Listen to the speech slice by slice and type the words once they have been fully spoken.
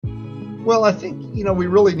Well, I think, we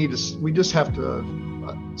really we just have to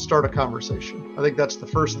start a conversation. I think that's the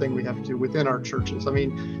first thing we have to do within our churches. I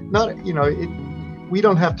mean, we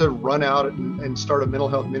don't have to run out and start a mental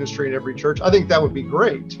health ministry in every church. I think that would be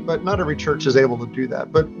great, but not every church is able to do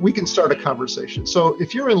that. But we can start a conversation. So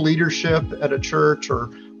if you're in leadership at a church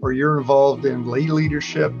or you're involved in lay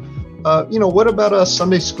leadership, what about a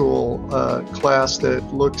Sunday school class that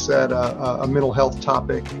looks at a mental health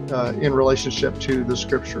topic in relationship to the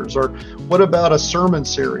scriptures? Or what about a sermon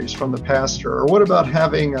series from the pastor? Or what about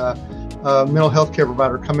having a mental health care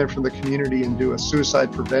provider come in from the community and do a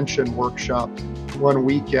suicide prevention workshop one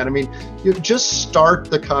weekend? I mean, you just start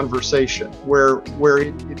the conversation where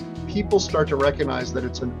people start to recognize that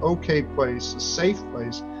it's an okay place, a safe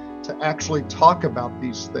place to actually talk about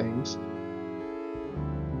these things.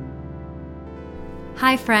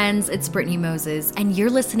 Hi friends, it's Brittany Moses, and you're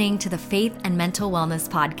listening to the Faith and Mental Wellness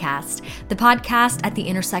Podcast, the podcast at the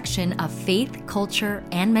intersection of faith, culture,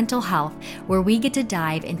 and mental health, where we get to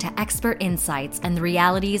dive into expert insights and the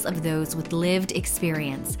realities of those with lived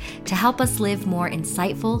experience to help us live more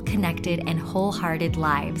insightful, connected, and wholehearted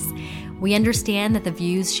lives. We understand that the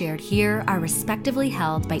views shared here are respectively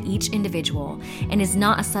held by each individual and is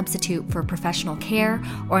not a substitute for professional care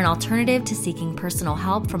or an alternative to seeking personal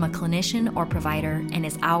help from a clinician or provider, and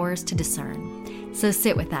is ours to discern. So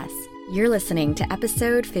sit with us. You're listening to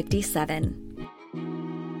episode 57.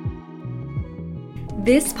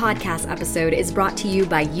 This podcast episode is brought to you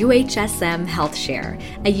by UHSM HealthShare,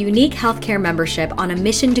 a unique healthcare membership on a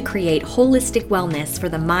mission to create holistic wellness for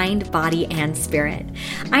the mind, body, and spirit.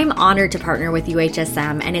 I'm honored to partner with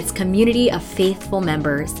UHSM and its community of faithful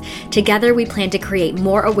members. Together, we plan to create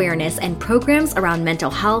more awareness and programs around mental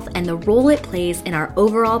health and the role it plays in our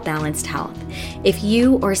overall balanced health. If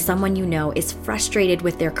you or someone you know is frustrated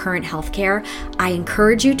with their current healthcare, I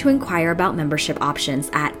encourage you to inquire about membership options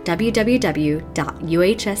at www.uhsm.com.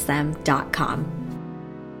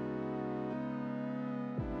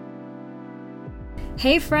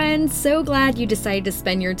 Hey friends, so glad you decided to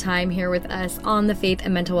spend your time here with us on the Faith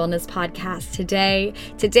and Mental Wellness Podcast today.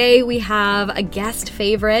 Today we have a guest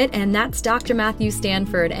favorite, and that's Dr. Matthew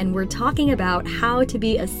Stanford, and we're talking about how to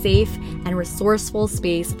be a safe and resourceful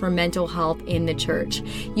space for mental health in the church.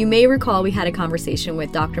 You may recall we had a conversation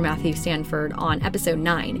with Dr. Matthew Stanford on episode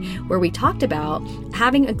 9, where we talked about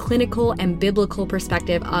having a clinical and biblical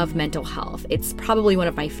perspective of mental health. It's probably one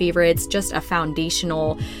of my favorites, just a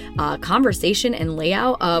foundational conversation and layout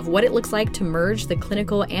of what it looks like to merge the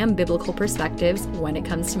clinical and biblical perspectives when it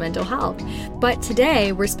comes to mental health. But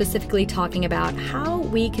today, we're specifically talking about how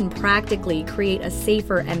we can practically create a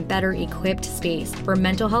safer and better equipped space for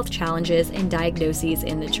mental health challenges and diagnoses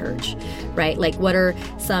in the church, right? Like, what are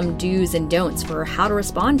some do's and don'ts for how to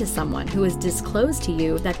respond to someone who has disclosed to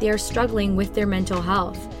you that they are struggling with their mental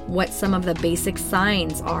health? What some of the basic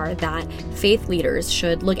signs are that faith leaders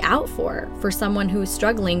should look out for someone who is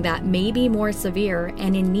struggling that may be more severe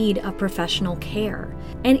and in need of professional care.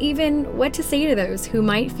 And even what to say to those who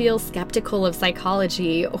might feel skeptical of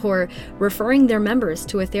psychology or referring their members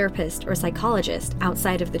to a therapist or psychologist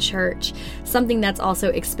outside of the church. Something that's also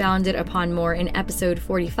expounded upon more in episode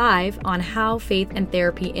 45 on how faith and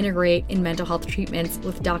therapy integrate in mental health treatments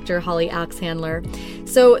with Dr. Holly Alexandler.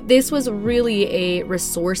 So this was really a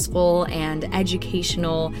resourceful and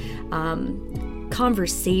educational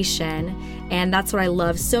conversation, and that's what I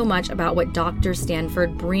love so much about what Dr.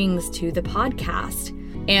 Stanford brings to the podcast.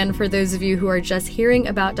 And for those of you who are just hearing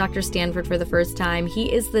about Dr. Stanford for the first time,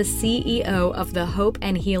 he is the CEO of the Hope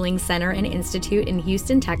and Healing Center and Institute in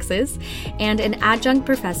Houston, Texas, and an adjunct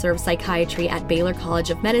professor of psychiatry at Baylor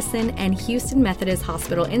College of Medicine and Houston Methodist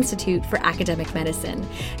Hospital Institute for Academic Medicine.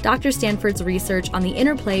 Dr. Stanford's research on the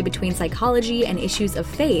interplay between psychology and issues of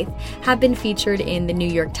faith have been featured in the New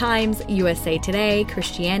York Times, USA Today,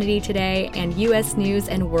 Christianity Today, and U.S. News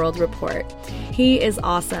and World Report. He is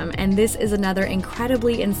awesome, and this is another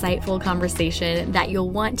incredibly insightful conversation that you'll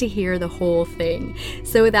want to hear the whole thing.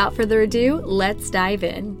 So without further ado, let's dive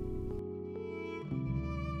in.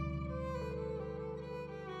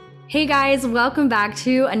 Hey guys, welcome back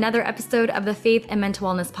to another episode of the Faith and Mental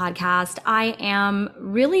Wellness Podcast. I am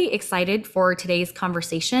really excited for today's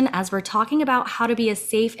conversation as we're talking about how to be a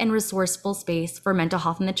safe and resourceful space for mental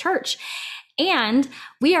health in the church. And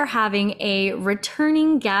we are having a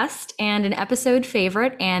returning guest and an episode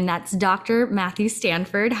favorite, and that's Dr. Matthew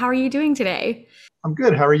Stanford. How are you doing today? I'm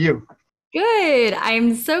good. How are you? Good.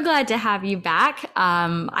 I'm so glad to have you back.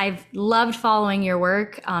 I've loved following your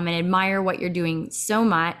work and admire what you're doing so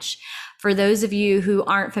much. For those of you who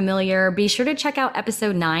aren't familiar, be sure to check out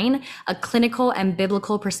episode 9, A Clinical and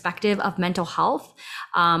Biblical Perspective of Mental Health,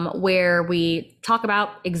 where we talk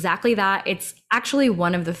about exactly that. It's actually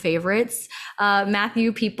one of the favorites.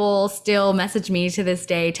 Matthew, people still message me to this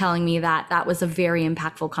day telling me that that was a very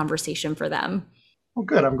impactful conversation for them. Well,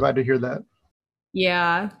 good. I'm glad to hear that.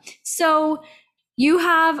 Yeah. So you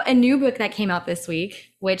have a new book that came out this week,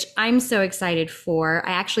 which I'm so excited for.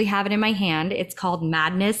 I actually have it in my hand. It's called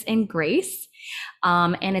Madness and Grace.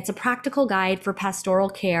 And it's a practical guide for pastoral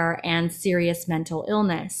care and serious mental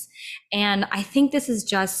illness. And I think this is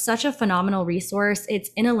just such a phenomenal resource.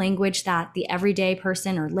 It's in a language that the everyday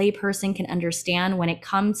person or lay person can understand when it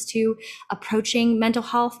comes to approaching mental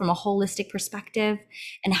health from a holistic perspective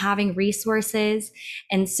and having resources.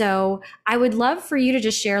 And so I would love for you to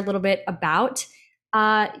just share a little bit about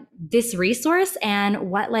this resource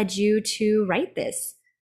and what led you to write this.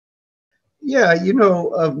 Yeah, as you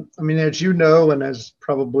know, and as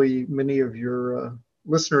probably many of your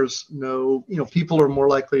listeners know, people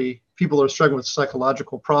are struggling with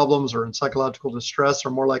psychological problems or in psychological distress are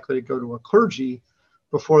more likely to go to a clergy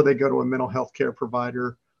before they go to a mental health care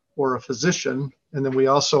provider or a physician. And then we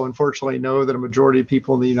also, unfortunately, know that a majority of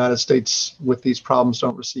people in the United States with these problems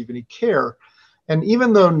don't receive any care. And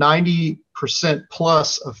even though 90%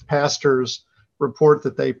 plus of pastors report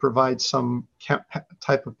that they provide some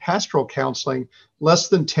type of pastoral counseling, less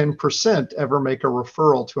than 10% ever make a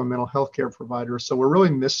referral to a mental health care provider. So we're really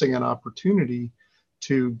missing an opportunity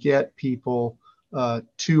to get people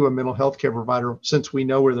to a mental health care provider since we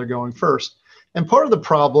know where they're going first. And part of the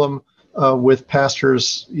problem with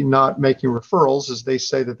pastors not making referrals is they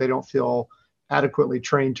say that they don't feel adequately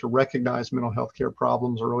trained to recognize mental health care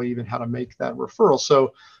problems or really even how to make that referral.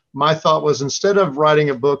 So my thought was, instead of writing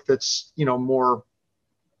a book that's, more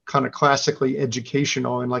kind of classically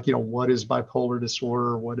educational and like, what is bipolar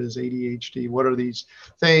disorder? What is ADHD? What are these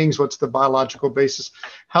things? What's the biological basis?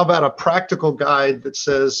 How about a practical guide that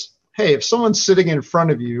says, hey, if someone's sitting in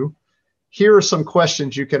front of you, here are some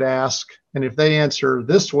questions you could ask. And if they answer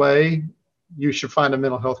this way, you should find a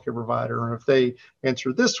mental health care provider. Or if they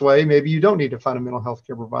answer this way, maybe you don't need to find a mental health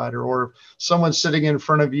care provider. Or if someone's sitting in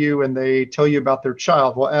front of you and they tell you about their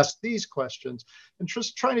child, well, ask these questions. And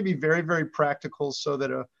just trying to be very, very practical so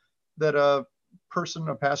that a person,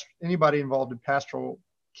 a pastor, anybody involved in pastoral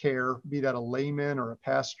care, be that a layman or a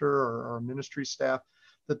pastor or a ministry staff,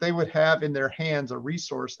 that they would have in their hands a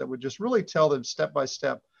resource that would just really tell them step by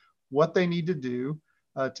step what they need to do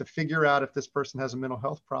to figure out if this person has a mental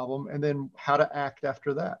health problem, and then how to act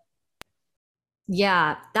after that.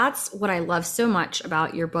 Yeah, that's what I love so much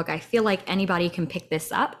about your book. I feel like anybody can pick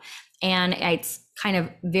this up, and it's kind of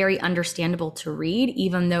very understandable to read,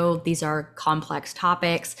 even though these are complex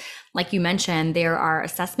topics. Like you mentioned, there are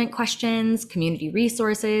assessment questions, community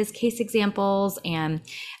resources, case examples, and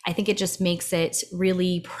I think it just makes it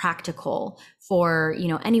really practical for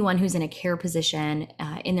anyone who's in a care position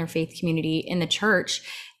in their faith community, in the church,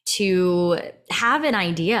 to have an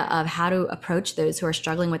idea of how to approach those who are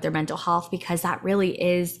struggling with their mental health, because that really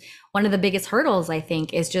is one of the biggest hurdles, I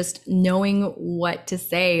think, is just knowing what to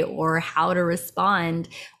say or how to respond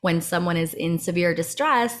when someone is in severe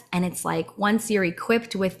distress. And it's like, once you're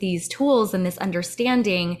equipped with these tools and this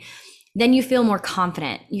understanding, then you feel more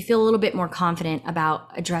confident. You feel a little bit more confident about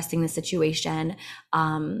addressing the situation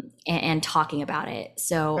and talking about it.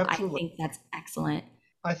 So absolutely. I think that's excellent.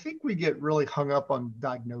 I think we get really hung up on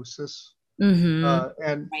diagnosis, and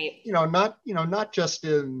right. Not just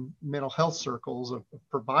in mental health circles of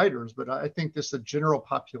providers, but I think this is the general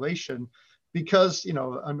population, because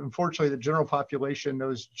unfortunately the general population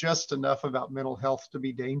knows just enough about mental health to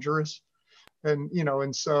be dangerous, and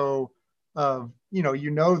so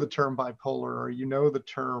the term bipolar, or the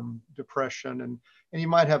term depression, and you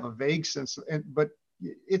might have a vague sense, but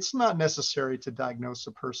it's not necessary to diagnose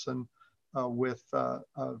a person with a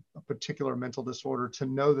particular mental disorder to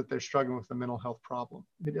know that they're struggling with a mental health problem.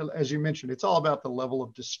 As you mentioned, it's all about the level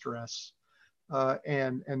of distress,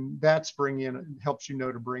 and that's helps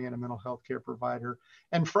to bring in a mental health care provider.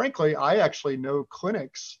 And frankly, I actually know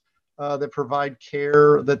clinics that provide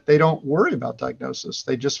care that they don't worry about diagnosis.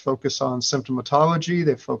 They just focus on symptomatology.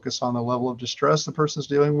 They focus on the level of distress the person's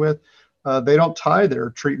dealing with. They don't tie their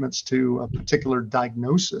treatments to a particular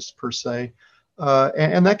diagnosis per se.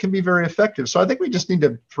 And that can be very effective. So I think we just need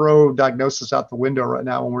to throw diagnosis out the window right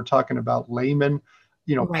now when we're talking about laymen,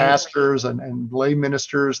 right. Pastors and lay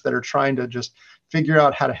ministers that are trying to just figure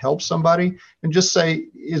out how to help somebody, and just say,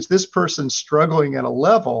 is this person struggling at a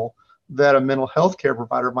level that a mental health care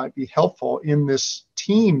provider might be helpful in this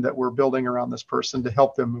team that we're building around this person to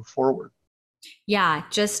help them move forward? Yeah,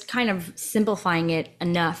 just kind of simplifying it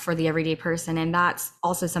enough for the everyday person. And that's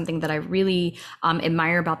also something that I really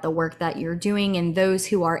admire about the work that you're doing, and those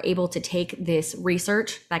who are able to take this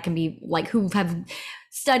research that can be like who have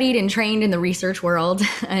studied and trained in the research world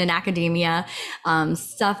and academia,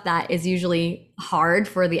 stuff that is usually hard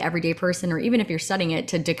for the everyday person, or even if you're studying it,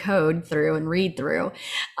 to decode through and read through,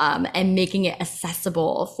 and making it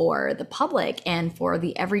accessible for the public and for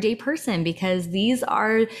the everyday person, because these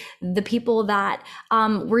are the people that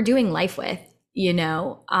we're doing life with, you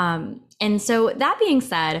know? And so, that being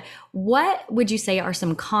said, what would you say are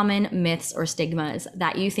some common myths or stigmas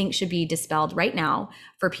that you think should be dispelled right now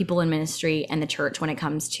for people in ministry and the church when it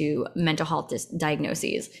comes to mental health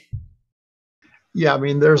diagnoses? Yeah, I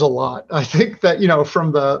mean, there's a lot. I think that,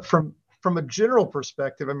 from a general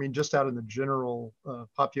perspective, I mean, just out in the general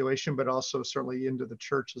population, but also certainly into the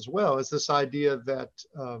church as well, is this idea that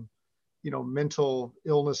mental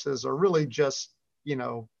illnesses are really just,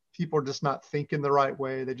 people are just not thinking the right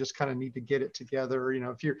way. They just kind of need to get it together.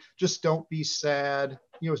 If you're just, don't be sad,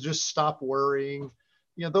 just stop worrying,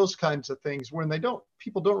 those kinds of things, when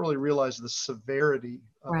people don't really realize the severity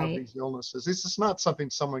of Right. these illnesses. It's just not something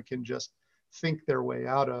someone can just think their way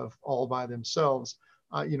out of all by themselves.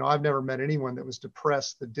 I've never met anyone that was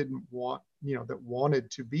depressed that didn't want, that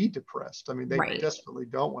wanted to be depressed. I mean, they Right. desperately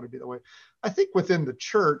don't want to be that way. I think within the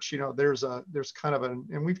church, there's kind of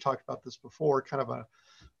and we've talked about this before, kind of a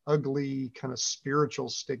ugly kind of spiritual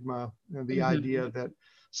stigma, the Mm-hmm. idea that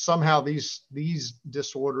somehow these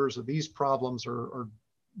disorders or these problems are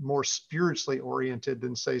more spiritually oriented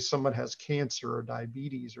than, say, someone has cancer or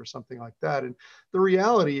diabetes or something like that. And the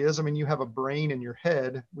reality is, I mean, you have a brain in your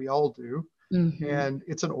head, we all do, Mm-hmm. and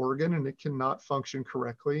it's an organ and it cannot function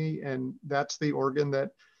correctly. And that's the organ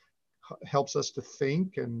that helps us to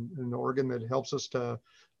think, and an organ that helps us to,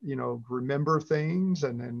 remember things.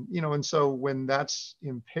 And so when that's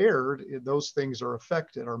impaired, those things are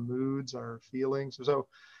affected, our moods, our feelings. So,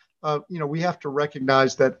 we have to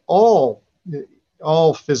recognize that all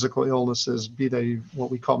physical illnesses, be they what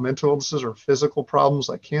we call mental illnesses or physical problems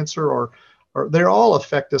like cancer, or they all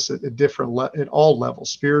affect us at at all levels,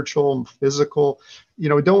 spiritual and physical. We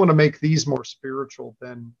don't want to make these more spiritual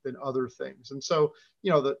than other things. And so,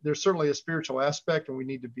 there's certainly a spiritual aspect, and we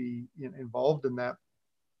need to be involved in that.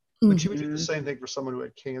 But you would do the Mm-hmm. same thing for someone who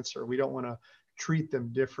had cancer. We don't want to treat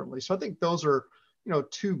them differently. So I think those are,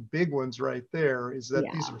 two big ones right there, is that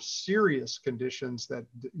these Yeah. are serious conditions that,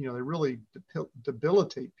 they really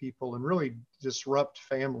debilitate people and really disrupt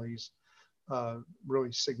families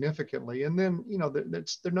really significantly. And then,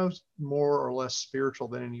 they're no more or less spiritual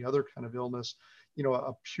than any other kind of illness.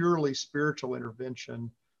 A purely spiritual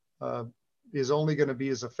intervention uh, is only going to be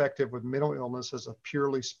as effective with mental illness as a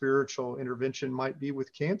purely spiritual intervention might be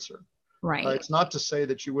with cancer. Right. It's not to say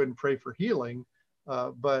that you wouldn't pray for healing,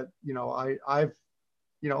 but I've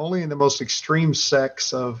only in the most extreme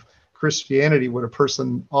sects of Christianity would a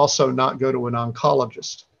person also not go to an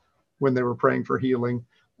oncologist when they were praying for healing.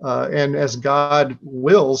 And as God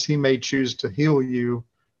wills, He may choose to heal you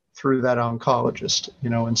through that oncologist.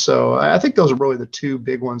 And so I think those are really the two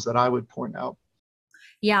big ones that I would point out.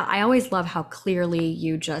 Yeah, I always love how clearly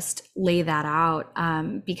you just lay that out,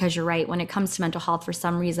 because you're right. When it comes to mental health, for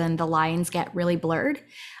some reason, the lines get really blurred.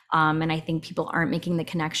 And I think people aren't making the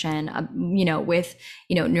connection, with,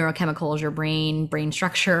 neurochemicals, your brain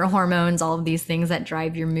structure, hormones, all of these things that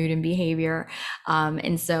drive your mood and behavior.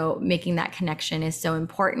 And so making that connection is so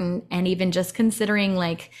important. And even just considering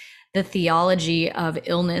like the theology of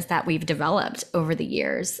illness that we've developed over the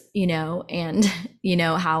years, and,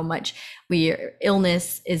 how much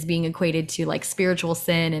illness is being equated to like spiritual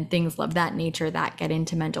sin and things of that nature that get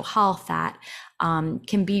into mental health that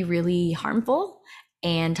can be really harmful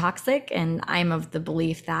and toxic. And I'm of the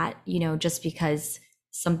belief that, just because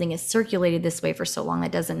something is circulated this way for so long,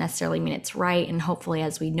 that doesn't necessarily mean it's right. And hopefully,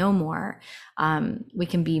 as we know more, we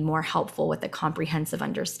can be more helpful with a comprehensive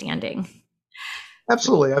understanding.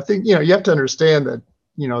 Absolutely. I think, you have to understand that,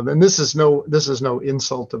 then this is no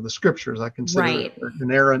insult of the scriptures. I consider it Right. an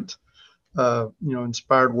inerrant,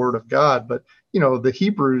 inspired word of God. But, the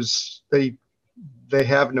Hebrews, they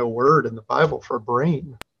have no word in the Bible for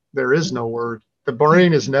brain. There is no word. The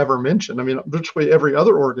brain is never mentioned. I mean, virtually every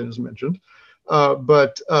other organ is mentioned,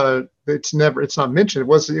 but it's not mentioned.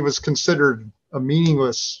 It was considered a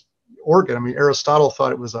meaningless organ. I mean, Aristotle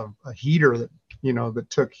thought it was a heater that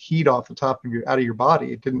took heat off the top of out of your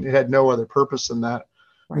body. It had no other purpose than that.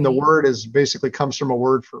 And the Right. word is basically comes from a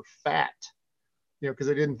word for fat, because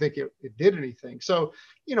they didn't think it did anything. So,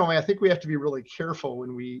 I think we have to be really careful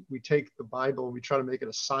when we take the Bible and we try to make it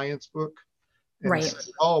a science book. and Right.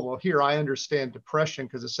 say, oh, well, here, I understand depression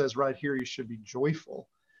because it says right here you should be joyful.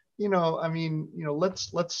 I mean,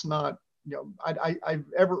 let's not,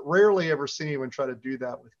 I've rarely ever seen anyone try to do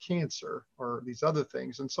that with cancer or these other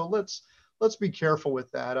things. And so let's be careful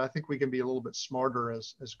with that. I think we can be a little bit smarter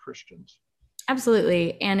as Christians.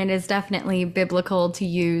 Absolutely. And it is definitely biblical to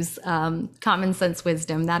use common sense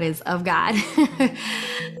wisdom that is of God.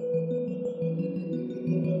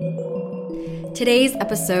 Today's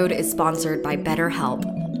episode is sponsored by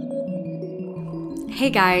BetterHelp. Hey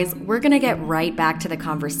guys, we're going to get right back to the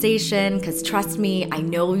conversation because trust me, I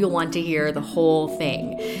know you'll want to hear the whole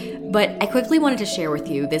thing. But I quickly wanted to share with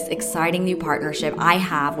you this exciting new partnership I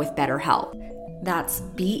have with BetterHelp. That's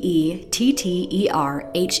BetterHelp.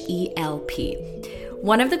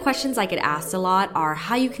 One of the questions I get asked a lot are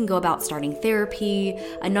how you can go about starting therapy.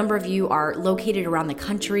 A number of you are located around the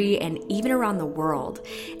country and even around the world.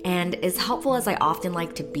 And as helpful as I often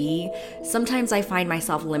like to be, sometimes I find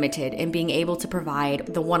myself limited in being able to provide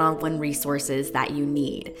the one-on-one resources that you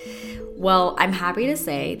need. Well, I'm happy to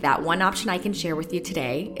say that one option I can share with you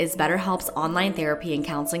today is BetterHelp's online therapy and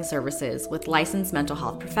counseling services with licensed mental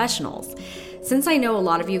health professionals. Since I know a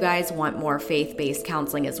lot of you guys want more faith-based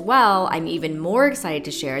counseling as well, I'm even more excited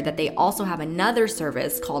to share that they also have another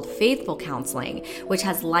service called Faithful Counseling, which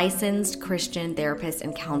has licensed Christian therapists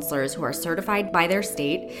and counselors who are certified by their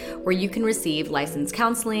state, where you can receive licensed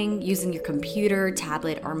counseling using your computer,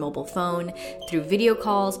 tablet, or mobile phone through video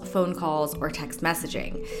calls, phone calls, or text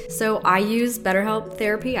messaging. So I use BetterHelp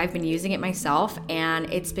Therapy. I've been using it myself, and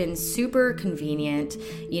it's been super convenient,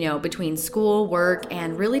 between school, work,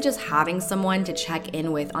 and really just having someone to check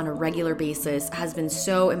in with on a regular basis has been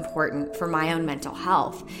so important for my own mental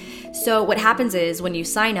health. So what happens is when you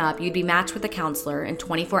sign up, you'd be matched with a counselor in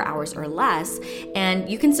 24 hours or less, and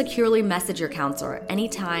you can securely message your counselor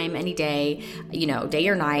anytime, any day, day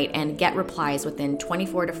or night, and get replies within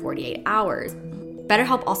 24 to 48 hours.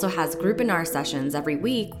 BetterHelp also has group-inar sessions every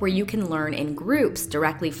week where you can learn in groups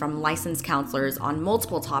directly from licensed counselors on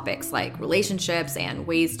multiple topics like relationships and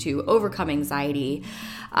ways to overcome anxiety.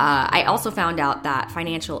 I also found out that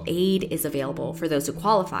financial aid is available for those who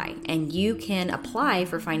qualify, and you can apply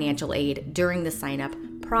for financial aid during the sign-up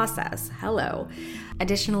process. Hello.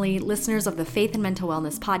 Additionally, listeners of the Faith and Mental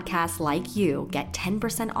Wellness podcast like you get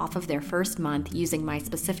 10% off of their first month using my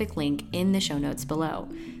specific link in the show notes below.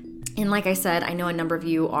 And like I said, I know a number of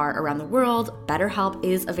you are around the world. BetterHelp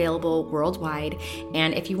is available worldwide.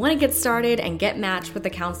 And if you want to get started and get matched with a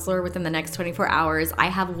counselor within the next 24 hours, I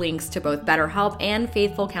have links to both BetterHelp and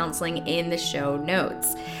Faithful Counseling in the show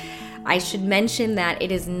notes. I should mention that it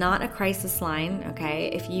is not a crisis line, okay?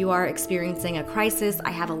 If you are experiencing a crisis,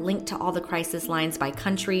 I have a link to all the crisis lines by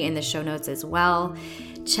country in the show notes as well.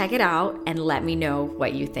 Check it out and let me know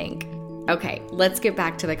what you think. Okay, let's get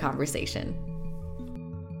back to the conversation.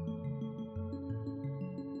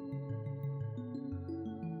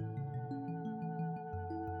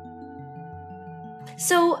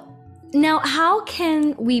 So now, how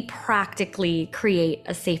can we practically create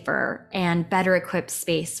a safer and better equipped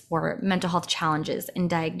space for mental health challenges and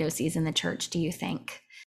diagnoses in the church, do you think?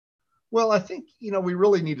 Well, I think,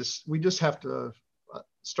 we just have to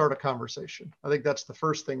start a conversation. I think that's the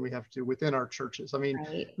first thing we have to do within our churches. I mean,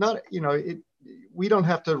 Right. we don't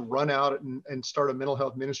have to run out and start a mental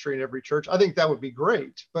health ministry in every church. I think that would be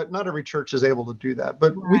great, but not every church is able to do that.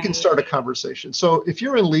 But we can start a conversation. So if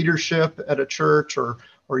you're in leadership at a church or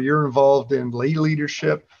you're involved in lay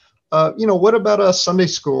leadership, what about a Sunday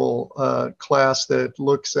school class that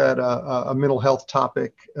looks at a mental health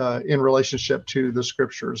topic in relationship to the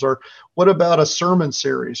scriptures? Or what about a sermon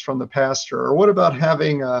series from the pastor? Or what about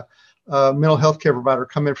having a mental health care provider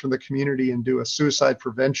come in from the community and do a suicide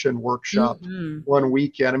prevention workshop one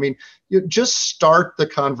weekend? I mean, you just start the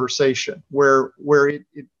conversation where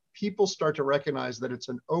people start to recognize that it's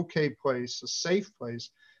an okay place, a safe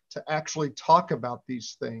place to actually talk about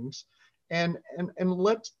these things. And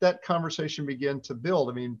let that conversation begin to build.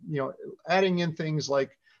 I mean, adding in things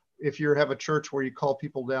like if you have a church where you call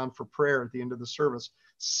people down for prayer at the end of the service,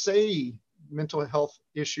 say mental health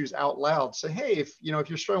issues out loud. Say, hey, if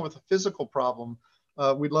you're struggling with a physical problem,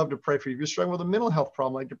 we'd love to pray for you. If you're struggling with a mental health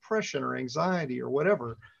problem like depression or anxiety or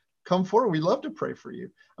whatever, come forward. We'd love to pray for you.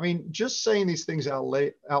 I mean, just saying these things out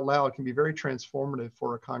loud can be very transformative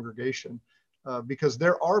for a congregation. Because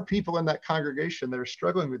there are people in that congregation that are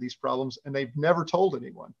struggling with these problems and they've never told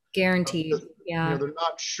anyone. Guaranteed. Yeah. They're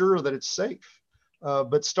not sure that it's safe.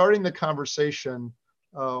 But starting the conversation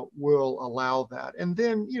will allow that. And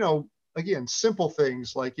then, again, simple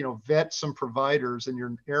things like, vet some providers in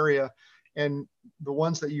your area, and the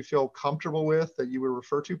ones that you feel comfortable with that you would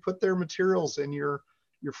refer to, put their materials in your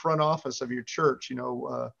your front office of your church,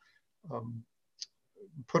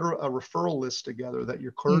 put a referral list together that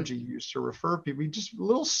your clergy use to refer people. Just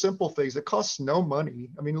little simple things that costs no money.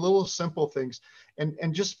 I mean, little simple things,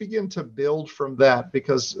 and just begin to build from that,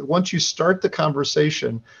 because once you start the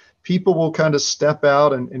conversation, people will kind of step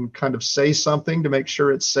out and kind of say something to make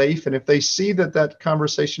sure it's safe. And if they see that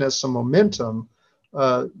conversation has some momentum,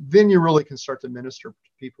 then you really can start to minister to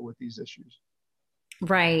people with these issues.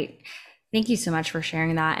 Right. Thank you so much for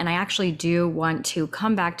sharing that. And I actually do want to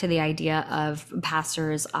come back to the idea of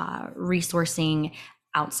pastors resourcing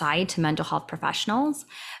outside to mental health professionals.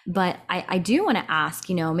 But I do want to ask,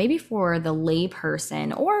 maybe for the lay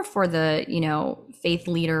person or for the, faith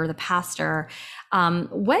leader, the pastor,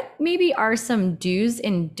 what maybe are some do's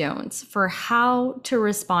and don'ts for how to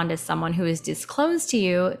respond to someone who has disclosed to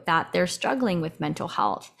you that they're struggling with mental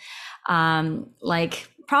health?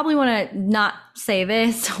 Probably want to not say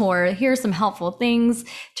this, or here's some helpful things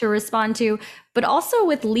to respond to, but also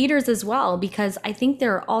with leaders as well, because I think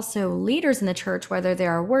there are also leaders in the church, whether they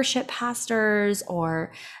are worship pastors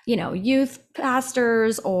or, youth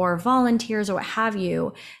pastors or volunteers or what have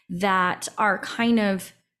you, that are kind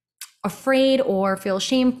of afraid or feel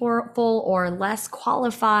shameful or less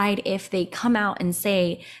qualified if they come out and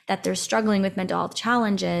say that they're struggling with mental health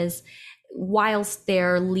challenges whilst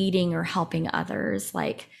they're leading or helping others.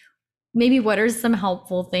 Like, maybe what are some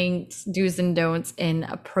helpful things, do's and don'ts, in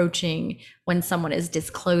approaching when someone has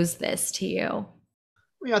disclosed this to you? I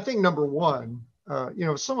mean, I think number one,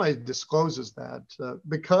 if somebody discloses that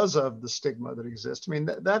because of the stigma that exists, I mean,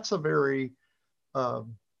 that's a very kind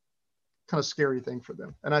of scary thing for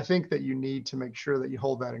them. And I think that you need to make sure that you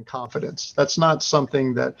hold that in confidence. That's not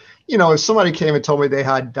something that, if somebody came and told me they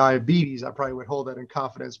had diabetes, I probably would hold that in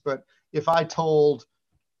confidence. But if I told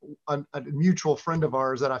a mutual friend of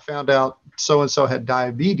ours that I found out so-and-so had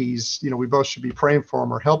diabetes, we both should be praying for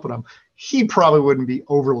him or helping him, he probably wouldn't be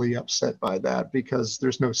overly upset by that because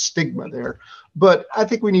there's no stigma there. But I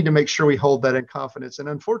think we need to make sure we hold that in confidence. And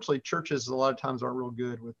unfortunately, churches a lot of times aren't real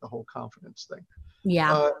good with the whole confidence thing.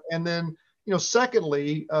 Yeah. And then,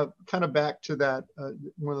 secondly, kind of back to that,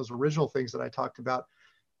 one of those original things that I talked about,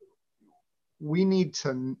 we need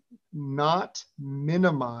to not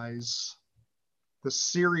minimize the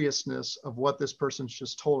seriousness of what this person's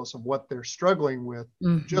just told us, of what they're struggling with,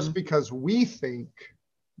 just because we think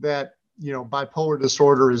that, bipolar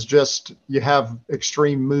disorder is just, you have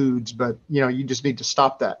extreme moods, but, you just need to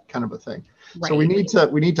stop that kind of a thing. Right. So we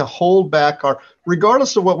need to hold back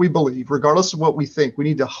regardless of what we believe, regardless of what we think, we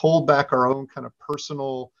need to hold back our own kind of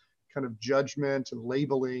personal kind of judgment and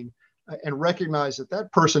labeling, and recognize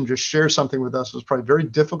that person just shared something with us was probably very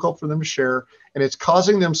difficult for them to share, and it's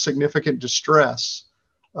causing them significant distress,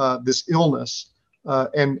 this illness,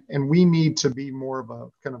 and we need to be more of a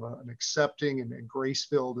kind of an accepting and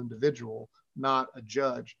grace-filled individual, not a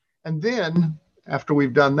judge. And then after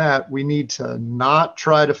we've done that, we need to not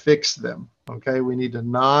try to fix them. Okay, we need to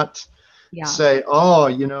not say,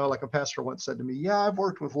 like a pastor once said to me, I've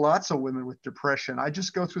worked with lots of women with depression. I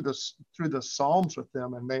just go through the Psalms with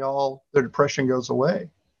them and their depression goes away.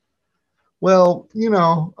 Well,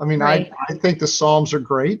 right. I think the Psalms are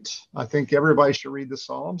great. I think everybody should read the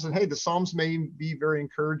Psalms. And hey, the Psalms may be very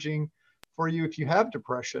encouraging for you if you have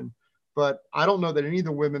depression, but I don't know that any of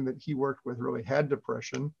the women that he worked with really had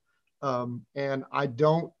depression. And I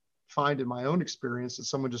don't find in my own experience that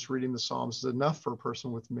someone just reading the Psalms is enough for a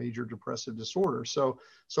person with major depressive disorder. So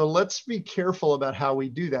let's be careful about how we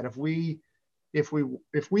do that. If we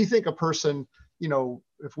think a person,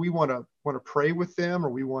 if we want to pray with them, or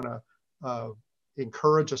we want to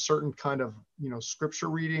encourage a certain kind of, scripture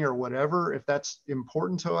reading or whatever, if that's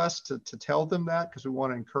important to us to tell them that because we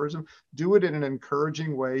want to encourage them, do it in an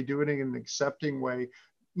encouraging way, do it in an accepting way,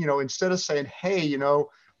 instead of saying, hey,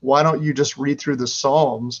 why don't you just read through the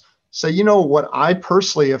Psalms? Say, what I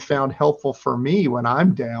personally have found helpful for me when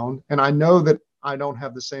I'm down, and I know that I don't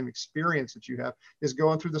have the same experience that you have, is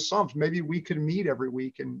going through the Psalms. Maybe we could meet every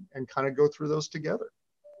week and kind of go through those together.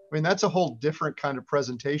 I mean, that's a whole different kind of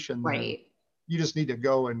presentation. Right. You just need to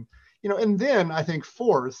go and, and then I think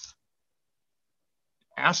fourth,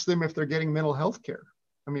 ask them if they're getting mental health care.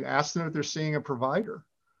 I mean, ask them if they're seeing a provider.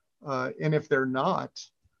 And if they're not,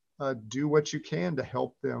 do what you can to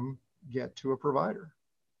help them get to a provider.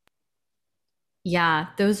 Yeah,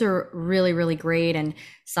 those are really, really great. And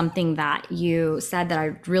something that you said that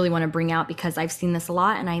I really want to bring out, because I've seen this a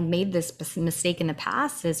lot and I made this mistake in the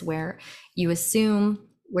past, is where you assume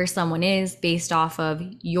where someone is based off of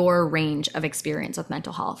your range of experience with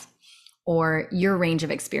mental health. or your range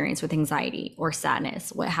of experience with anxiety or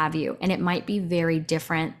sadness, what have you. And it might be very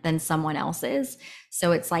different than someone else's.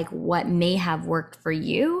 So it's like what may have worked for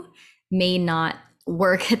you may not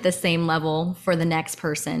work at the same level for the next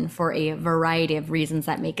person for a variety of reasons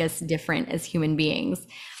that make us different as human beings.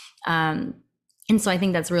 And so I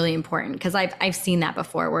think that's really important, because I've seen that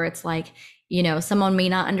before, where it's like, someone may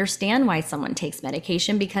not understand why someone takes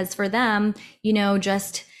medication, because for them,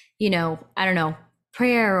 just, I don't know,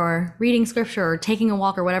 prayer or reading scripture or taking a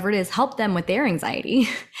walk or whatever it is, help them with their anxiety,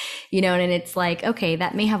 and it's like, okay,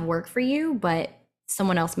 that may have worked for you, but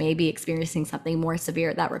someone else may be experiencing something more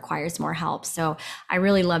severe that requires more help. So I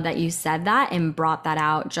really love that you said that and brought that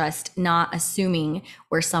out, just not assuming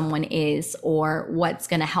where someone is or what's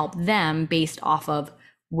going to help them based off of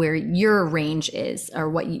where your range is, or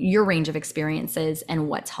what your range of experience is and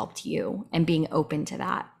what's helped you, and being open to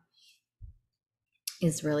that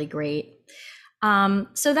is really great.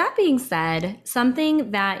 So that being said,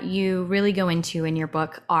 something that you really go into in your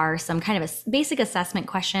book are some kind of basic assessment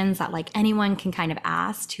questions that like anyone can kind of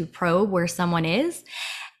ask to probe where someone is.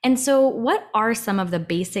 And so what are some of the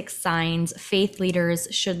basic signs faith leaders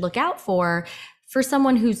should look out for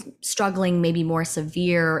someone who's struggling, maybe more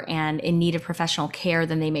severe and in need of professional care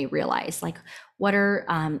than they may realize? Like, what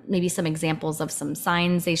are maybe some examples of some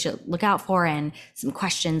signs they should look out for, and some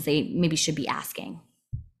questions they maybe should be asking?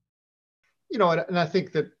 And I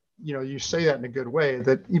think that, you say that in a good way,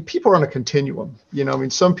 that people are on a continuum.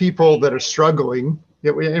 Some people that are struggling,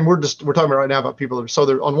 and we're talking about right now about people that are, so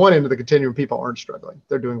they're on one end of the continuum, people aren't struggling,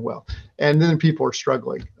 they're doing well. And then people are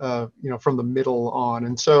struggling, from the middle on.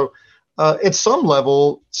 And so at some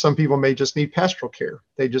level, some people may just need pastoral care.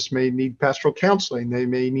 They just may need pastoral counseling. They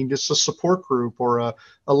may need just a support group or a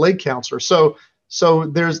lay counselor. So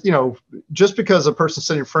there's, just because a person's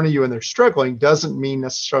sitting in front of you and they're struggling doesn't mean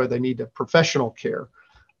necessarily they need a professional care.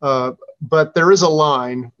 But there is a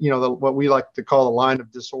line, what we like to call a line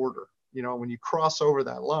of disorder, when you cross over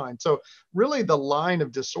that line. So really the line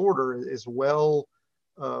of disorder is well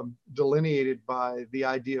delineated by the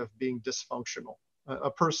idea of being dysfunctional.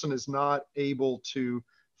 A person is not able to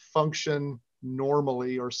function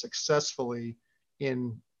normally or successfully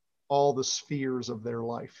in all the spheres of their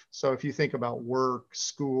life. So if you think about work,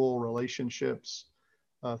 school, relationships,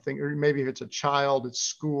 or maybe if it's a child, it's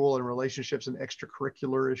school and relationships and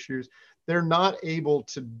extracurricular issues, they're not able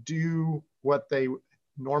to do what they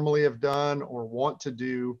normally have done or want to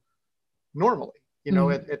do normally,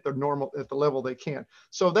 at the level they can.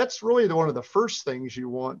 So that's really one of the first things you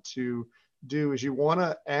want to do, is you want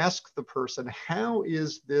to ask the person, how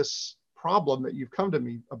is this problem that you've come to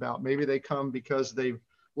me about? Maybe they come because they've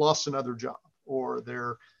lost another job, or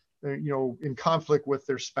they're in conflict with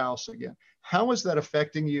their spouse again. How is that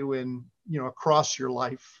affecting you across your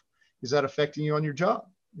life? Is that affecting you on your job?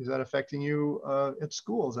 Is that affecting you at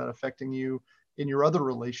school? Is that affecting you in your other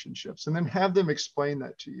relationships? And then have them explain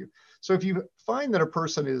that to you. So if you find that a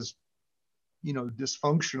person is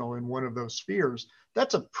dysfunctional in one of those spheres,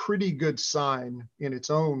 that's a pretty good sign in its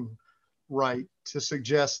own right to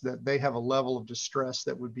suggest that they have a level of distress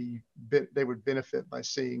that they would benefit by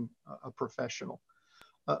seeing a professional.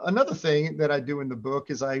 Another thing that I do in the book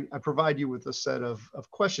is I provide you with a set of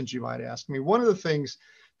questions you might ask me. One of the things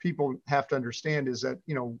people have to understand is that,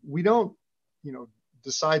 we don't,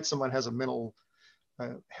 decide someone has a mental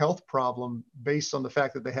health problem based on the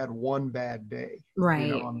fact that they had one bad day.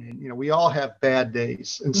 Right. We all have bad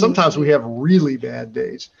days, and sometimes we have really bad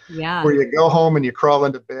days. Yeah. Where you go home and you crawl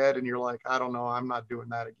into bed and you're like, I don't know, I'm not doing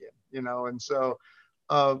that again. And so,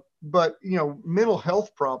 but mental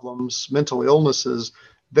health problems, mental illnesses,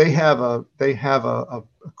 they have a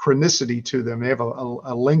chronicity to them. They have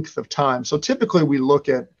a length of time. So typically we look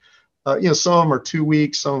at, some of them are 2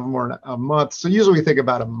 weeks, some of them are a month. So usually we think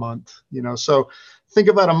about a month. So think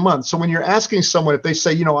about a month. So when you're asking someone, if they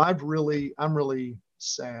say, I'm really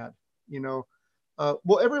sad,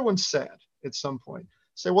 well, everyone's sad at some point.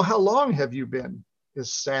 Say, well, how long have you been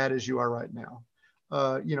as sad as you are right now?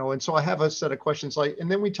 And so I have a set of questions and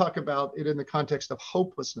then we talk about it in the context of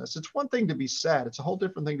hopelessness. It's one thing to be sad. It's a whole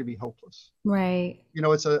different thing to be hopeless. Right.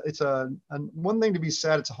 It's one thing to be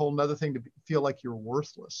sad. It's a whole nother thing to feel like you're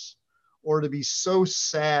worthless, or to be so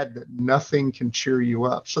sad that nothing can cheer you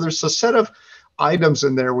up. So there's a set of items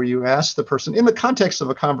in there where you ask the person in the context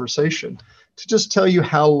of a conversation to just tell you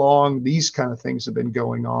how long these kind of things have been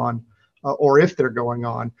going on, or if they're going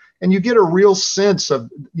on. And you get a real sense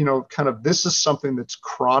of, kind of, this is something that's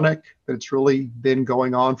chronic, that it's really been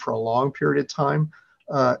going on for a long period of time,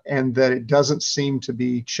 and that it doesn't seem to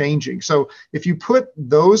be changing. So if you put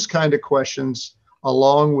those kind of questions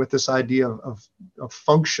along with this idea of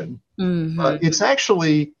function, it's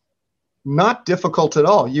actually not difficult at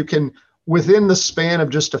all. You can, within the span of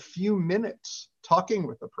just a few minutes talking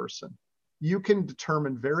with a person, you can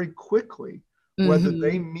determine very quickly whether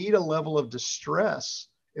they meet a level of distress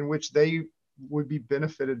in which they would be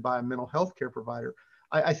benefited by a mental health care provider.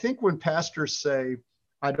 I think when pastors say,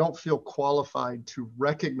 I don't feel qualified to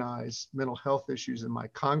recognize mental health issues in my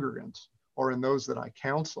congregants or in those that I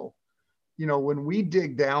counsel, when we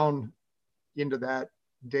dig down into that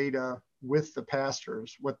data with the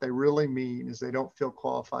pastors, what they really mean is they don't feel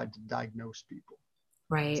qualified to diagnose people.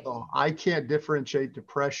 Right. So I can't differentiate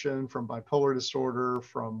depression from bipolar disorder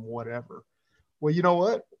from whatever. Well, you know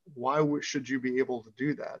what? Why should you be able to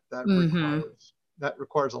do that? That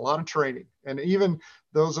requires a lot of training. And even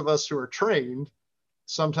those of us who are trained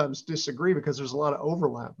sometimes disagree because there's a lot of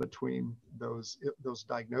overlap between those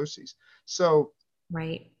diagnoses. So,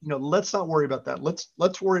 right. Let's not worry about that.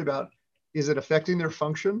 Let's worry about, is it affecting their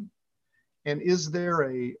function? And is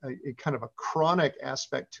there a kind of a chronic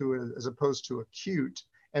aspect to it as opposed to acute?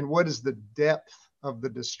 And what is the depth of the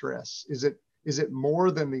distress? Is it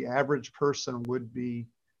more than the average person would be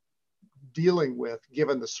dealing with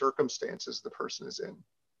given the circumstances the person is in?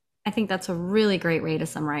 I think that's a really great way to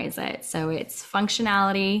summarize it. So it's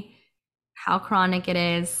functionality, how chronic it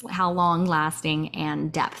is, how long lasting,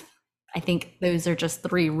 and depth. I think those are just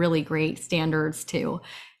three really great standards to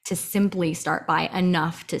simply start by,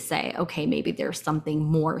 enough to say, okay, maybe there's something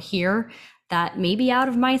more here that may be out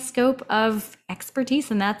of my scope of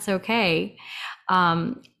expertise, and that's okay.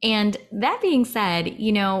 And that being said,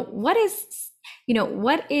 what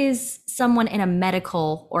is someone in a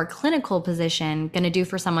medical or clinical position going to do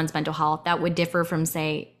for someone's mental health that would differ from,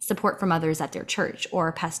 say, support from others at their church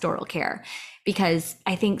or pastoral care? Because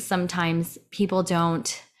I think sometimes people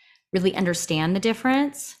don't really understand the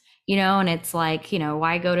difference, and it's like,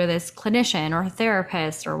 why go to this clinician or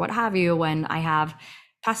therapist or what have you when I have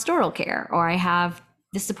pastoral care or I have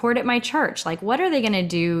the support at my church? Like, what are they going to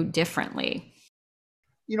do differently?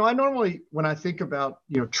 I normally, when I think about,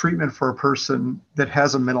 treatment for a person that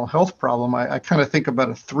has a mental health problem, I kind of think about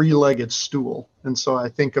a three-legged stool. And so I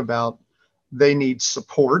think about, they need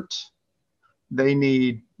support,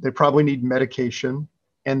 they probably need medication,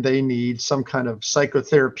 and they need some kind of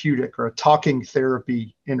psychotherapeutic or a talking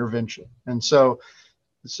therapy intervention. And so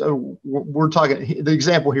we're talking, the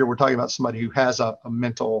example here, we're talking about somebody who has a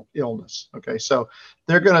mental illness. Okay. So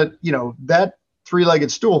they're going to, that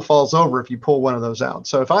three-legged stool falls over if you pull one of those out.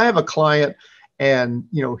 So if I have a client and,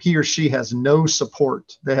 he or she has no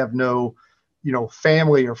support, they have no,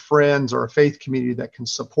 family or friends or a faith community that can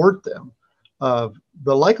support them,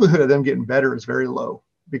 the likelihood of them getting better is very low,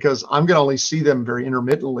 because I'm going to only see them very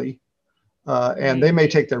intermittently. And they may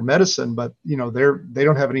take their medicine, but, they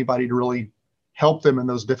don't have anybody to really help them in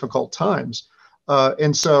those difficult times.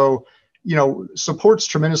 And so, support's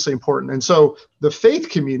tremendously important. And so the faith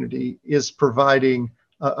community is providing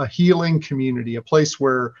a healing community, a place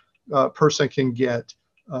where a person can get,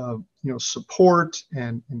 support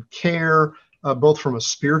and care, both from a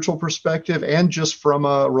spiritual perspective and just from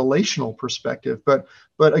a relational perspective. But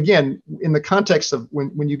again, in the context of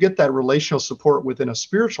when you get that relational support within a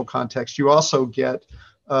spiritual context, you also get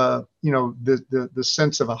the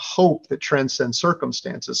sense of a hope that transcends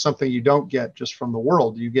circumstances, something you don't get just from the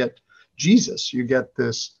world. You get Jesus. You get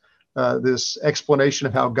this explanation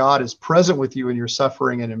of how God is present with you in your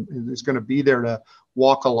suffering and is going to be there to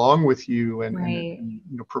walk along with you and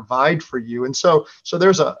provide for you. And so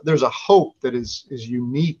there's a hope that is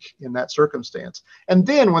unique in that circumstance. And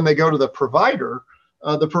then when they go to the provider,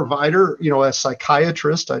 a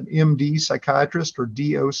psychiatrist, an MD psychiatrist or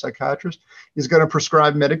DO psychiatrist, is going to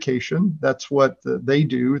prescribe medication. That's what they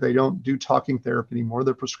do. They don't do talking therapy anymore.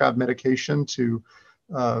 They prescribe medication to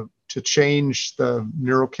change the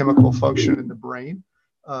neurochemical function in the brain,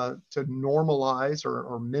 to normalize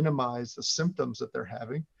or minimize the symptoms that they're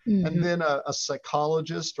having. Mm-hmm. And then a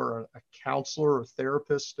psychologist or a counselor or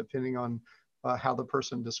therapist, depending on how the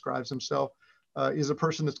person describes himself, is a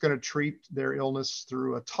person that's going to treat their illness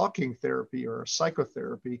through a talking therapy or a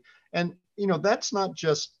psychotherapy. And, that's not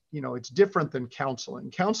just, it's different than counseling.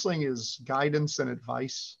 Counseling is guidance and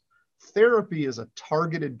advice. Therapy is a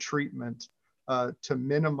targeted treatment to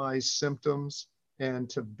minimize symptoms and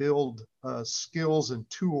to build skills and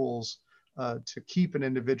tools to keep an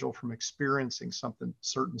individual from experiencing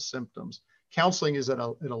certain symptoms. Counseling is at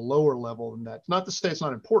a lower level than that. Not to say it's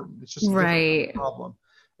not important. It's just a different problem.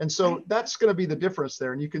 And so that's going to be the difference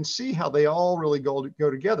there. And you can see how they all really go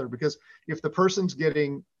together, because if the person's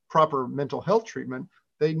getting proper mental health treatment,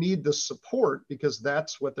 they need the support, because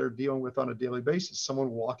that's what they're dealing with on a daily basis. Someone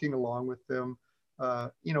walking along with them.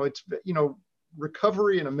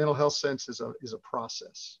 Recovery in a mental health sense is a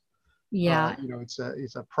process. Yeah. It's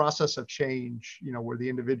a process of change, where the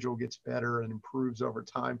individual gets better and improves over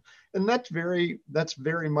time. And that's very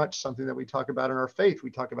much something that we talk about in our faith.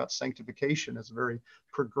 We talk about sanctification as a very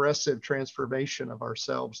progressive transformation of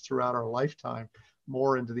ourselves throughout our lifetime,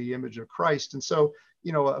 more into the image of Christ. And so,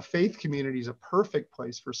 a faith community is a perfect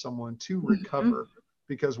place for someone to recover,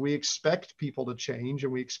 because we expect people to change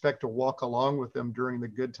and we expect to walk along with them during the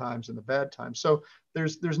good times and the bad times. So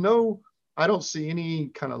I don't see any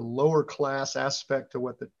kind of lower class aspect to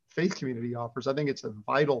what the faith community offers. I think it's a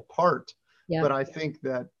vital part. Yeah. But I think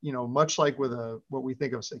that, much like with what we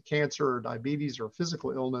think of, say, cancer or diabetes or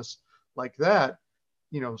physical illness like that,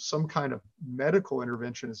 some kind of medical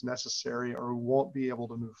intervention is necessary, or we won't be able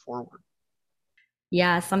to move forward.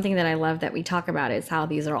 Yeah, something that I love that we talk about is how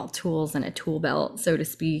these are all tools in a tool belt, so to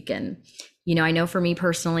speak. And, I know for me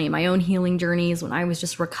personally, in my own healing journeys, when I was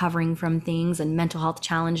just recovering from things and mental health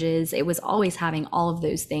challenges, it was always having all of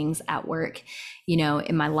those things at work,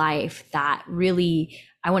 in my life that really,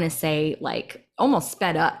 I want to say, like almost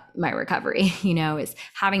sped up my recovery, is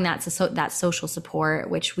having that social support,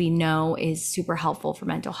 which we know is super helpful for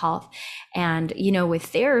mental health. And, with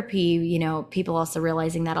therapy, people also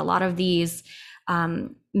realizing that a lot of these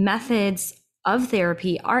methods of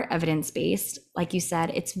therapy are evidence-based. Like you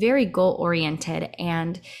said, it's very goal-oriented,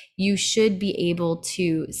 and you should be able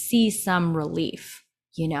to see some relief,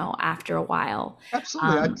 after a while.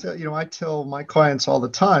 Absolutely. I tell my clients all the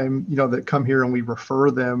time, that come here and we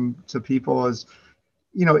refer them to people, as,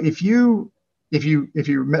 if your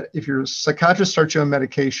psychiatrist starts you on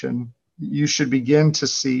medication, you should begin to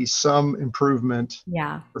see some improvement,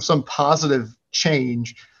 or some positive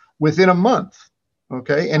change within a month.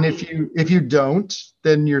 Okay. And if you don't,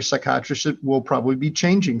 then your psychiatrist will probably be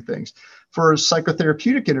changing things. For a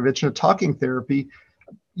psychotherapeutic intervention, a talking therapy,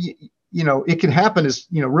 it can happen as,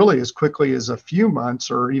 really as quickly as a few months,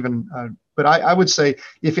 or even, but I would say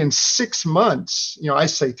if in 6 months, I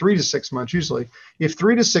say 3 to 6 months, usually, if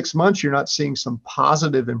 3 to 6 months, you're not seeing some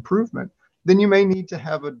positive improvement, then you may need to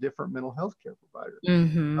have a different mental health care provider.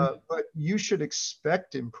 But you should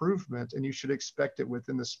expect improvement, and you should expect it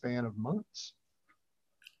within the span of months.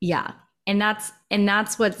 Yeah. And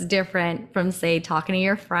that's what's different from, say, talking to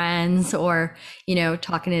your friends, or,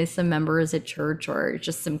 talking to some members at church, or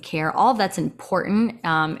just some care. All that's important.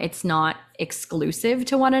 It's not exclusive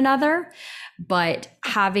to one another, but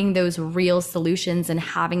having those real solutions and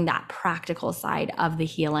having that practical side of the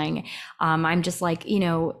healing. I'm just like,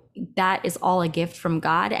 that is all a gift from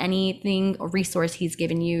God. Anything, a resource he's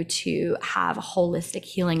given you to have holistic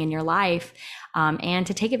healing in your life, and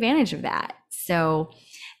to take advantage of that. So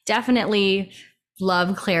definitely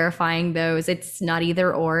love clarifying those. It's not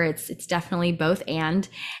either or, it's definitely both and.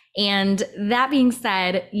 And that being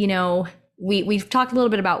said, we've talked a little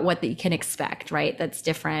bit about what you can expect, right? That's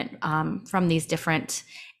different from these different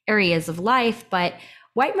areas of life. But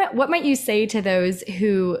what might you say to those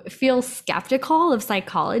who feel skeptical of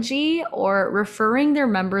psychology, or referring their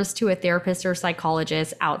members to a therapist or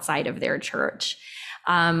psychologist outside of their church?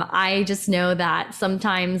 I just know that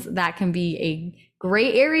sometimes that can be a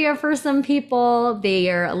gray area for some people.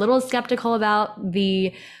 They are a little skeptical about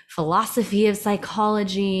the philosophy of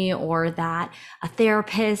psychology, or that a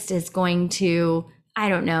therapist is going to, I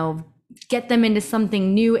don't know, get them into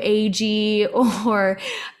something new agey, or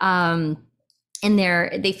and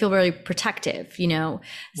they feel really protective,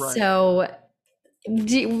 Right. So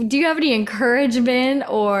do you have any encouragement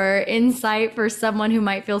or insight for someone who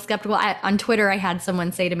might feel skeptical? On Twitter, I had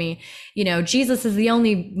someone say to me, Jesus is the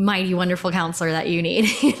only mighty, wonderful counselor that you need,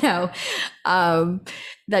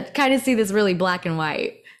 that kind of see this really black and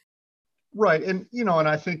white. Right. And, and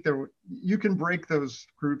I think you can break those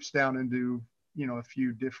groups down into, a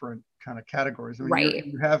few different kind of categories. I mean, right.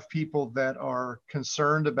 You have people that are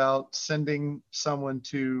concerned about sending someone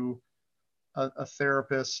to a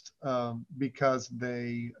therapist because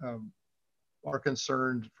they are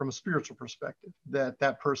concerned from a spiritual perspective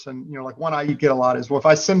that person, like one I get a lot is, well, if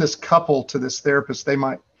I send this couple to this therapist,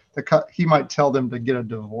 he might tell them to get a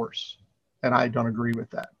divorce, and I don't agree with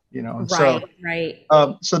that, And right.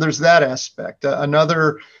 So there's that aspect.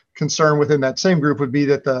 Another concern within that same group would be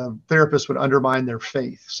that the therapist would undermine their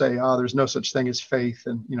faith, say, oh, there's no such thing as faith.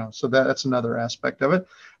 And, so that's another aspect of it.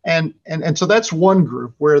 And so that's one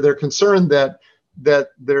group where they're concerned that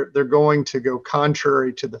they're going to go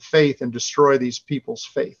contrary to the faith and destroy these people's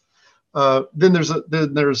faith. Then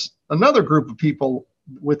there's another group of people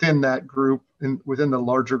within that group, and within the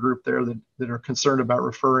larger group there, that are concerned about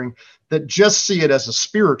referring, that just see it as a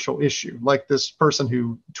spiritual issue, like this person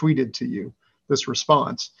who tweeted to you this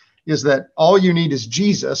response, is that all you need is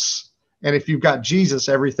Jesus, and if you've got Jesus,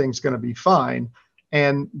 everything's going to be fine.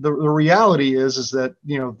 And the reality is that,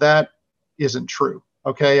 that isn't true.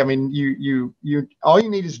 Okay. I mean, all you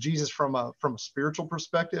need is Jesus from a spiritual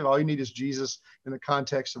perspective. All you need is Jesus in the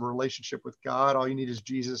context of a relationship with God. All you need is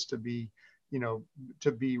Jesus to be,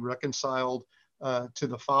 to be reconciled to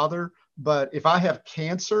the Father. But if I have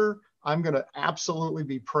cancer, I'm going to absolutely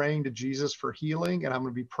be praying to Jesus for healing, and I'm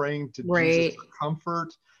going to be praying to Jesus for comfort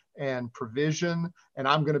and provision, and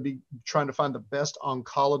I'm going to be trying to find the best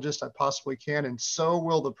oncologist I possibly can. And so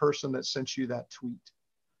will the person that sent you that tweet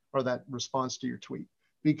or that response to your tweet,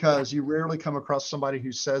 because you rarely come across somebody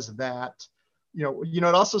who says that. It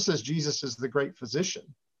also says Jesus is the great physician.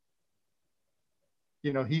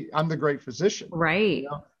 I'm the great phisian. Right.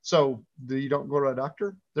 So you don't go to a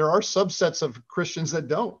doctor? There are subsets of Christians that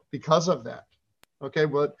don't because of that. Okay.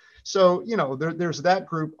 But so, there's that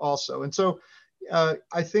group also. And so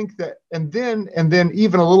I think that, and then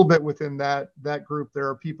even a little bit within that group, there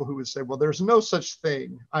are people who would say, well, there's no such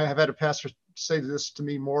thing. I have had a pastor say this to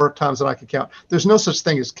me more times than I can count. There's no such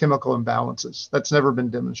thing as chemical imbalances. That's never been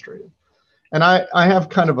demonstrated. And I have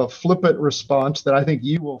kind of a flippant response that I think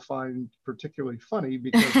you will find particularly funny,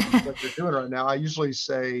 because what you're doing right now. I usually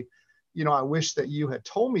say, I wish that you had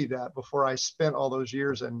told me that before I spent all those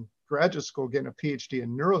years in graduate school getting a PhD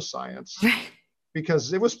in neuroscience,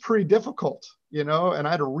 because it was pretty difficult, and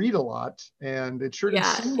I had to read a lot, and it sure didn't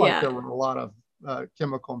seem like there were a lot of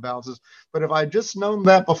chemical imbalances. But if I'd just known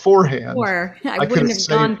that beforehand, I wouldn't have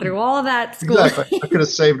gone through all that school. Exactly. I could have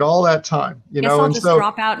saved all that time, Guess I'll just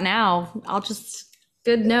drop out now.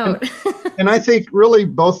 Good note. And I think really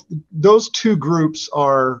both those two groups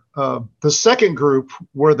are the second group,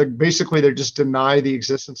 where basically they just deny the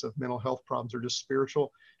existence of mental health problems or just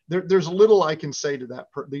spiritual. There's little I can say to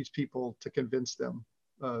these people to convince them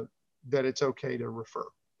that it's okay to refer,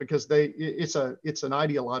 because it's an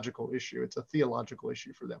ideological issue. It's a theological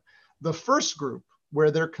issue for them. The first group, where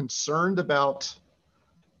they're concerned about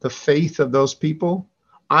the faith of those people,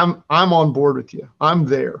 I'm on board with you. I'm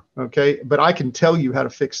there. Okay. But I can tell you how to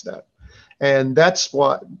fix that. And that's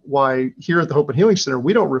why here at the Hope and Healing Center,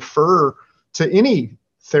 we don't refer to any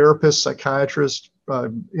therapist, psychiatrist,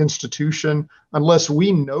 institution, unless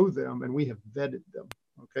we know them and we have vetted them.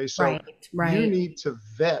 Okay. So you need to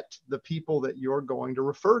vet the people that you're going to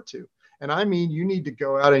refer to. And I mean, you need to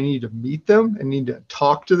go out and you need to meet them and you need to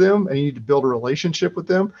talk to them and you need to build a relationship with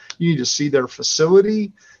them. You need to see their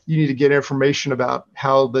facility. You need to get information about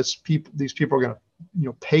how these people are going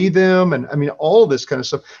to, pay them. And I mean, all of this kind of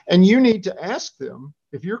stuff. And you need to ask them,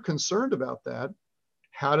 if you're concerned about that,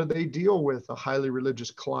 how do they deal with a highly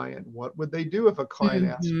religious client? What would they do if a client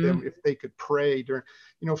asked them if they could pray during,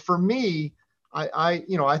 for me,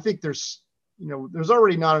 I think there's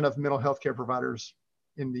already not enough mental health care providers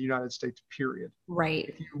in the United States, period. Right.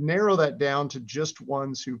 If you narrow that down to just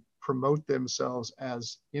ones who promote themselves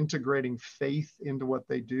as integrating faith into what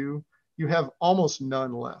they do, you have almost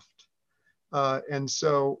none left. And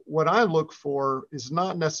so what I look for is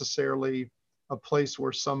not necessarily a place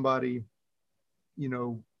where somebody,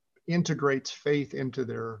 integrates faith into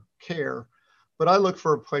their care, but I look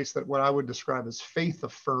for a place that what I would describe as faith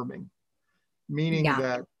affirming, meaning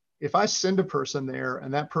that if I send a person there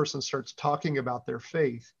and that person starts talking about their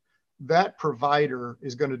faith, that provider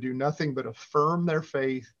is going to do nothing but affirm their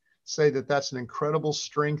faith, say that that's an incredible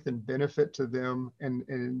strength and benefit to them,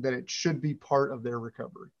 and that it should be part of their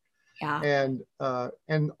recovery. Yeah.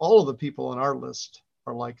 And all of the people on our list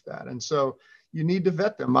are like that. And so you need to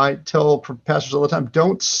vet them. I tell pastors all the time,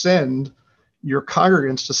 don't send your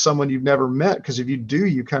congregants to someone you've never met, because if you do,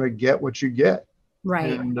 you kind of get what you get.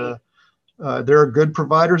 Right. And there are good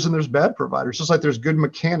providers and there's bad providers, just like there's good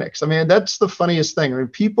mechanics. I mean, that's the funniest thing. I mean,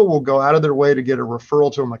 people will go out of their way to get a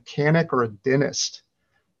referral to a mechanic or a dentist,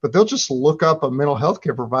 but they'll just look up a mental health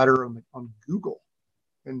care provider on Google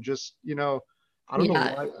and just, I don't know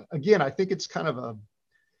why. Again, I think it's kind of a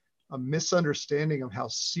misunderstanding of how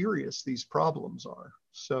serious these problems are.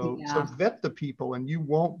 So vet the people and you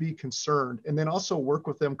won't be concerned. And then also work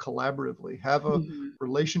with them collaboratively. Have a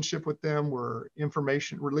relationship with them where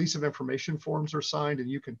release of information forms are signed and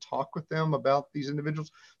you can talk with them about these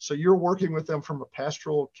individuals. So you're working with them from a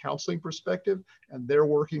pastoral counseling perspective, and they're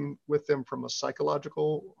working with them from a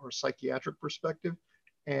psychological or psychiatric perspective.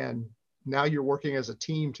 And now you're working as a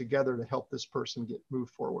team together to help this person move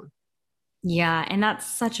forward. Yeah, and that's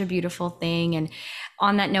such a beautiful thing. And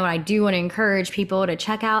on that note, I do want to encourage people to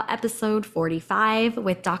check out episode 45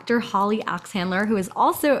 with Dr. Holly Oxhandler, who is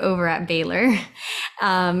also over at Baylor.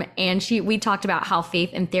 And we talked about how faith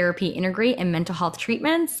and therapy integrate in mental health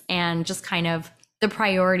treatments, and just kind of the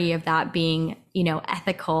priority of that being,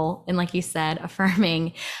 ethical and, like you said,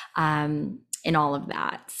 affirming in all of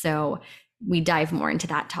that. So we dive more into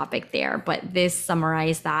that topic there, but this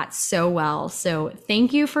summarized that so well. So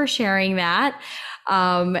thank you for sharing that.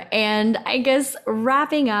 And I guess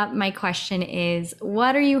wrapping up, my question is,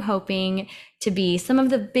 what are you hoping to be some of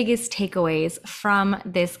the biggest takeaways from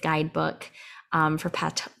this guidebook for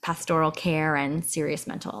pastoral care and serious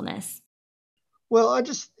mental illness? Well, I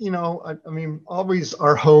just, I mean, always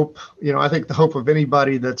our hope, I think the hope of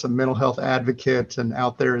anybody that's a mental health advocate and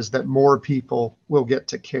out there is that more people will get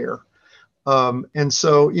to care. And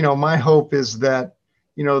so, my hope is that,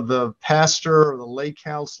 the pastor or the lay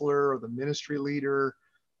counselor or the ministry leader,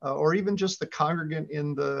 or even just the congregant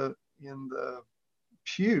in the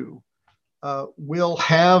pew, will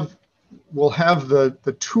have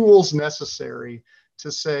the tools necessary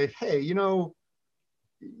to say, hey,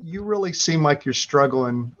 you really seem like you're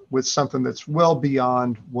struggling with something that's well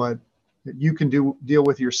beyond what you can deal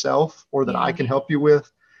with yourself, or that I can help you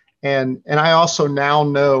with. And I also now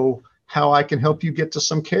know how I can help you get to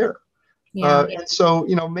some care. And so,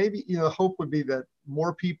 maybe, hope would be that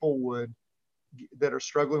more people that are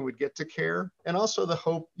struggling would get to care. And also the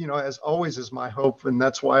hope, as always is my hope, and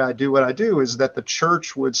that's why I do what I do, is that the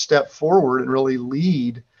church would step forward and really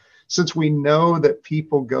lead, since we know that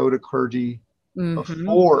people go to clergy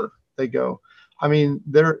before they go. I mean,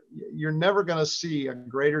 you're never going to see a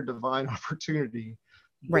greater divine opportunity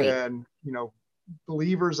than,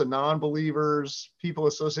 believers and non-believers, people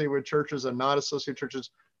associated with churches and not associated with churches.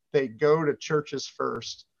 They go to churches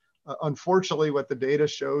first. Unfortunately, what the data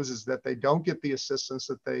shows is that they don't get the assistance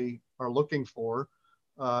that they are looking for,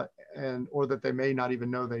 or that they may not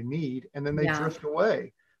even know they need, and then they drift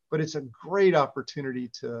away. But it's a great opportunity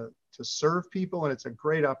to serve people, and it's a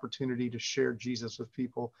great opportunity to share Jesus with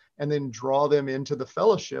people, and then draw them into the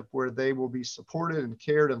fellowship where they will be supported and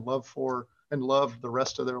cared and loved for and loved the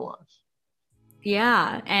rest of their lives.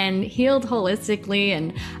 Yeah, and healed holistically.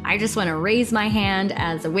 And I just want to raise my hand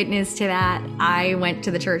as a witness to that. I went to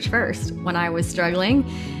the church first when I was struggling,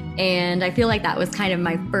 and I feel like that was kind of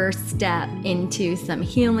my first step into some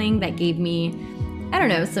healing that gave me,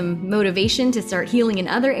 some motivation to start healing in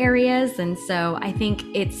other areas. And so I think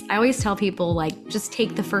I always tell people, like, just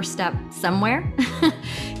take the first step somewhere,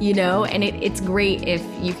 and it's great if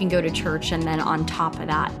you can go to church and then on top of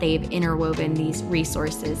that, they've interwoven these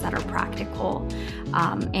resources that are practical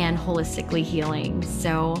and holistically healing.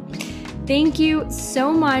 So thank you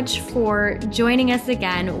so much for joining us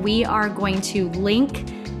again. We are going to link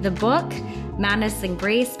the book, Madness and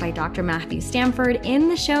Grace by Dr. Matthew Stanford, in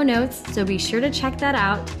the show notes, so be sure to check that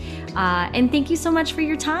out. And thank you so much for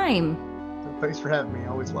your time. Thanks for having me. I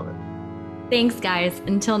always love it. Thanks, guys.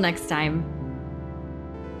 Until next time.